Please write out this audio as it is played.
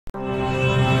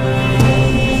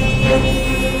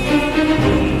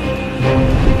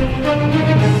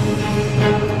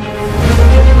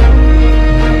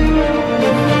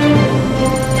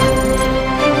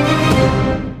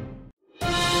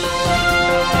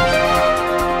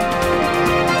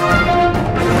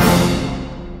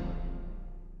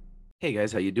Hey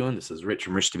guys, how you doing? This is Rich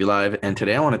from RICHTVLIVE, and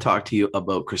today I want to talk to you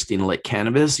about Christina Lake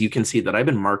Cannabis. You can see that I've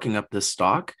been marking up this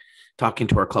stock, talking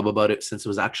to our club about it since it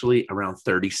was actually around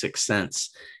 36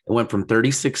 cents. It went from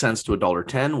 36 cents to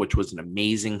 $1.10, which was an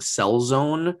amazing sell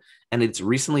zone, and it's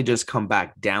recently just come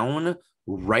back down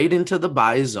right into the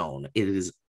buy zone. It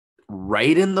is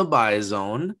right in the buy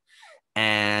zone,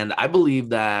 and I believe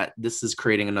that this is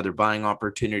creating another buying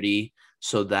opportunity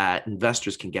so that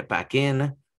investors can get back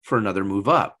in for another move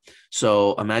up.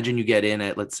 So imagine you get in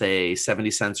at, let's say, 70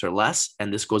 cents or less,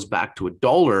 and this goes back to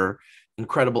 $1.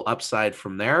 Incredible upside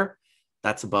from there.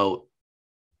 That's about,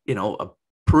 a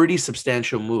pretty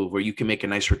substantial move where you can make a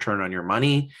nice return on your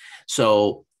money.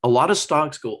 So a lot of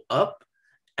stocks go up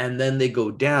and then they go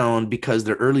down because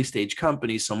they're early stage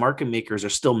companies. So market makers are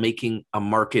still making a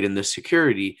market in this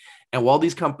security. And while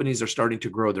these companies are starting to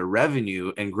grow their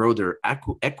revenue and grow their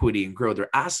equity and grow their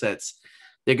assets,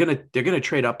 they're gonna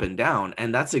trade up and down.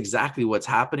 And that's exactly what's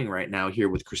happening right now here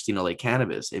with Christina Lake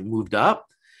Cannabis. It moved up,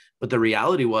 but the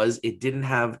reality was it didn't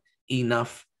have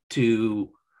enough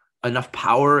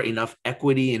power, enough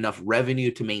equity, enough revenue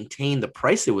to maintain the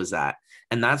price it was at.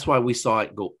 And that's why we saw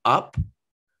it go up,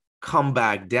 come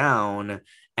back down.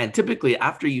 And typically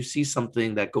after you see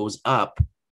something that goes up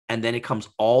and then it comes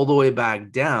all the way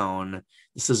back down,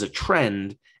 this is a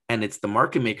trend, and it's the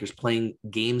market makers playing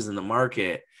games in the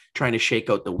market, trying to shake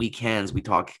out the weak hands we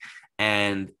talk.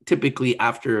 And typically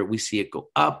after we see it go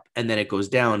up and then it goes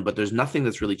down, but there's nothing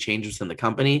that's really changed within the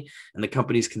company and the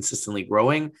company's consistently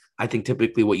growing, I think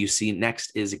typically what you see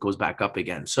next is it goes back up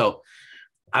again. So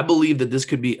I believe that this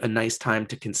could be a nice time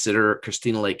to consider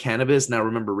Christina Lake Cannabis. Now,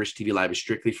 remember, RICHTVLIVE is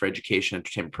strictly for education and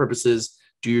entertainment purposes.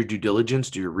 Do your due diligence,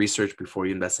 do your research before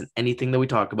you invest in anything that we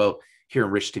talk about here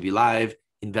on RICHTVLIVE.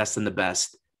 Invest in the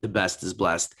best. The best is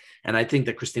blessed. And I think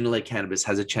that Christina Lake Cannabis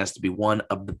has a chance to be one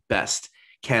of the best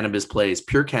cannabis plays,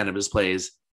 pure cannabis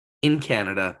plays in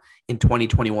Canada in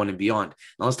 2021 and beyond.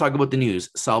 Now let's talk about the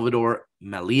news. Salvatore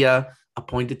Milia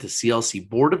appointed to CLC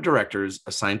board of directors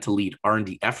assigned to lead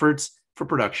R&D efforts for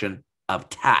production of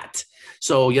TAT.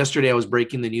 So yesterday I was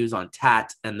breaking the news on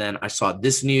TAT, and then I saw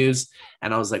this news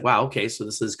and I was like, wow, okay, so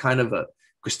this is kind of a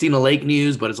Christina Lake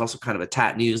news, but it's also kind of a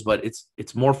TAT news, but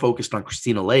it's more focused on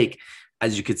Christina Lake.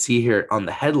 As you can see here on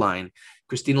the headline,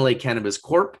 Christina Lake Cannabis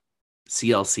Corp,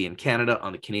 CLC in Canada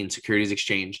on the Canadian Securities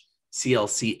Exchange,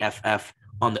 CLCFF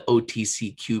on the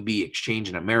OTCQB exchange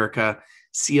in America,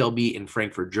 CLB in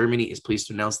Frankfurt, Germany, is pleased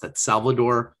to announce that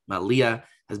Salvatore Milia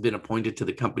has been appointed to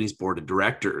the company's board of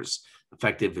directors.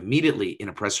 Effective immediately, in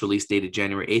a press release dated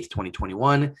January 8th,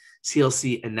 2021,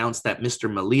 CLC announced that Mr.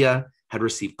 Milia had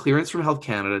received clearance from Health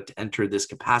Canada to enter this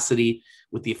capacity,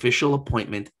 with the official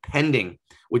appointment pending,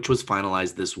 which was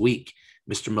finalized this week.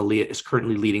 Mr. Milia is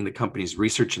currently leading the company's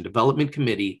research and development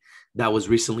committee that was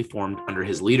recently formed under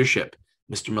his leadership.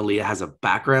 Mr. Milia has a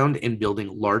background in building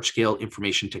large-scale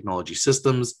information technology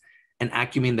systems, an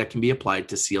acumen that can be applied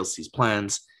to CLC's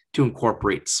plans to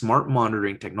incorporate smart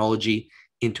monitoring technology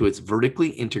into its vertically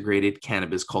integrated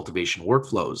cannabis cultivation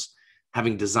workflows,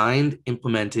 having designed,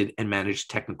 implemented, and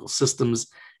managed technical systems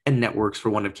and networks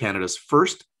for one of Canada's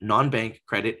first non-bank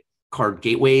credit card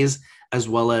gateways, as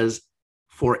well as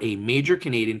for a major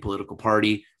Canadian political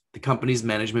party. The company's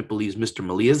management believes Mr.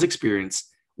 Milia's experience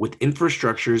with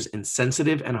infrastructures in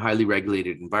sensitive and highly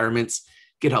regulated environments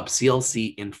could help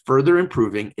CLC in further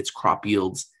improving its crop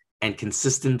yields and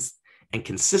consistency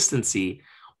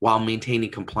while maintaining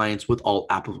compliance with all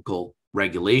applicable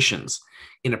regulations.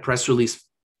 In a press release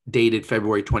dated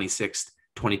February 26th,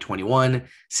 2021,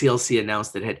 CLC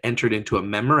announced that it had entered into a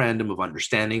memorandum of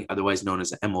understanding, otherwise known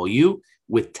as an MOU,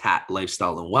 with TAT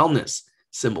Lifestyle and Wellness,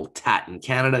 symbol TAT in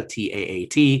Canada,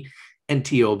 TAAT, and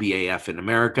TOBAF in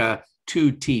America,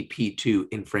 2TP2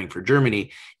 in Frankfurt,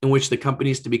 Germany, in which the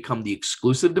company is to become the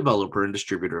exclusive developer and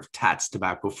distributor of TAT's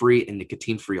tobacco-free and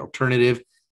nicotine-free alternative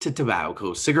to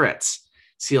tobacco cigarettes.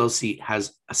 CLC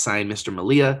has assigned Mr.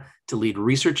 Milia to lead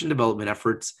research and development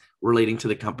efforts relating to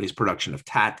the company's production of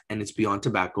TAT and its beyond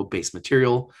tobacco-based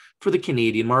material for the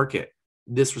Canadian market.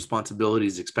 This responsibility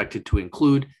is expected to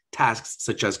include tasks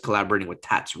such as collaborating with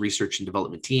TAT's research and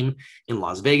development team in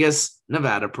Las Vegas,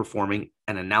 Nevada, performing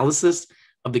an analysis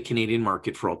of the Canadian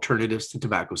market for alternatives to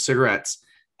tobacco cigarettes,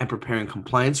 and preparing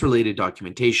compliance-related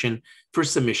documentation for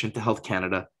submission to Health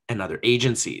Canada and other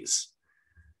agencies.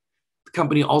 The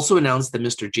company also announced that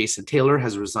Mr. Jason Taylor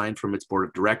has resigned from its board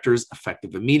of directors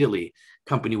effective immediately. The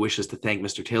company wishes to thank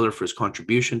Mr. Taylor for his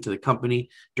contribution to the company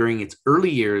during its early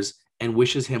years and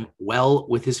wishes him well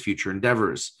with his future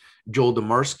endeavors. Joel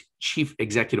Demarsk, Chief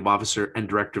Executive Officer and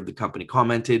Director of the company,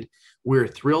 commented, "We're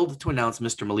thrilled to announce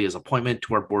Mr. Milia's appointment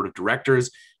to our board of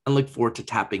directors and look forward to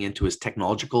tapping into his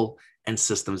technological and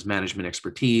systems management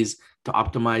expertise to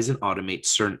optimize and automate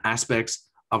certain aspects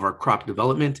of our crop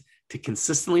development to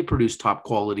consistently produce top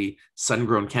quality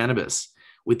sun-grown cannabis.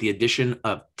 With the addition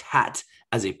of TAT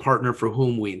as a partner for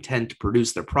whom we intend to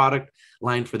produce their product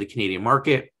line for the Canadian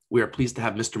market, we are pleased to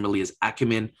have Mr. Milia's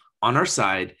acumen on our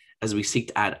side as we seek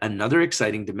to add another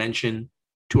exciting dimension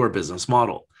to our business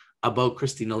model." About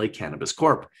Christina Lake Cannabis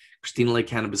Corp. Christina Lake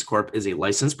Cannabis Corp is a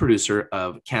licensed producer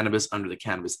of cannabis under the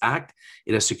Cannabis Act.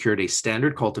 It has secured a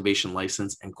standard cultivation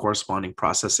license and corresponding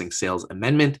processing sales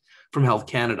amendment from Health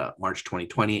Canada, March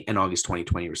 2020 and August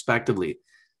 2020, respectively,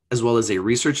 as well as a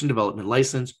research and development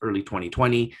license, early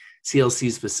 2020.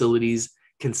 CLC's facilities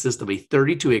consist of a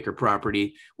 32-acre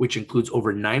property, which includes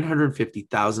over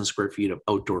 950,000 square feet of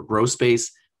outdoor grow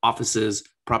space, offices,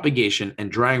 propagation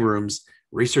and drying rooms,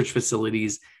 research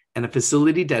facilities, and a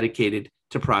facility dedicated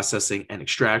to processing and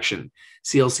extraction.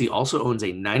 CLC also owns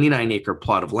a 99-acre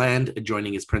plot of land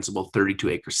adjoining its principal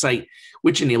 32-acre site,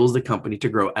 which enables the company to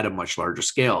grow at a much larger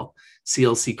scale.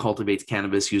 CLC cultivates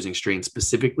cannabis using strains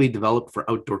specifically developed for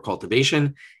outdoor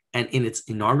cultivation, and in its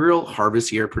inaugural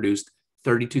harvest year produced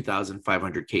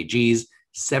 32,500 kgs,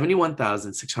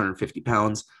 71,650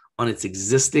 pounds on its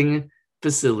existing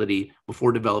facility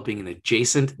before developing an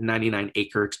adjacent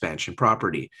 99-acre expansion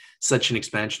property. Such an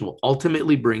expansion will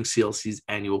ultimately bring CLC's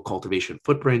annual cultivation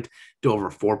footprint to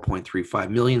over 4.35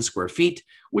 million square feet,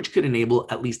 which could enable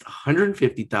at least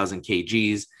 150,000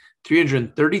 kgs,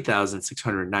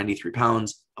 330,693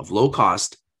 pounds of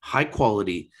low-cost,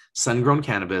 high-quality, sun-grown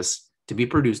cannabis to be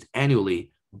produced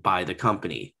annually by the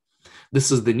company.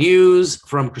 This is the news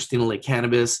from Christina Lake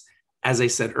Cannabis. As I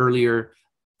said earlier,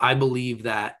 I believe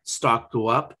that stock go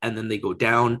up and then they go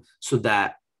down so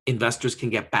that investors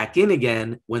can get back in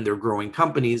again when they're growing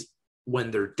companies. When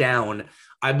they're down,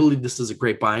 I believe this is a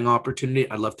great buying opportunity.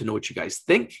 I'd love to know what you guys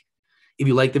think. If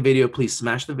you like the video, please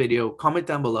smash the video, comment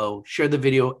down below, share the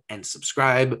video, and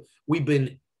subscribe. We've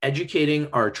been educating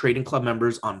our trading club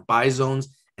members on buy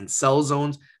zones and sell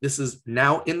zones. This is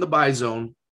now in the buy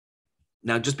zone.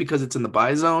 Now, just because it's in the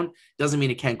buy zone doesn't mean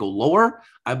it can't go lower.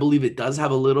 I believe it does have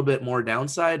a little bit more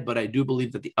downside, but I do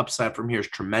believe that the upside from here is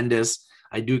tremendous.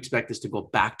 I do expect this to go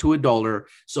back to $1.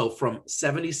 So from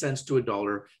 70 cents to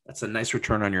 $1, that's a nice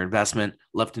return on your investment.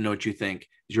 Love to know what you think.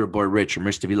 It's your boy Rich from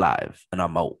RICHTVLIVE, and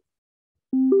I'm out.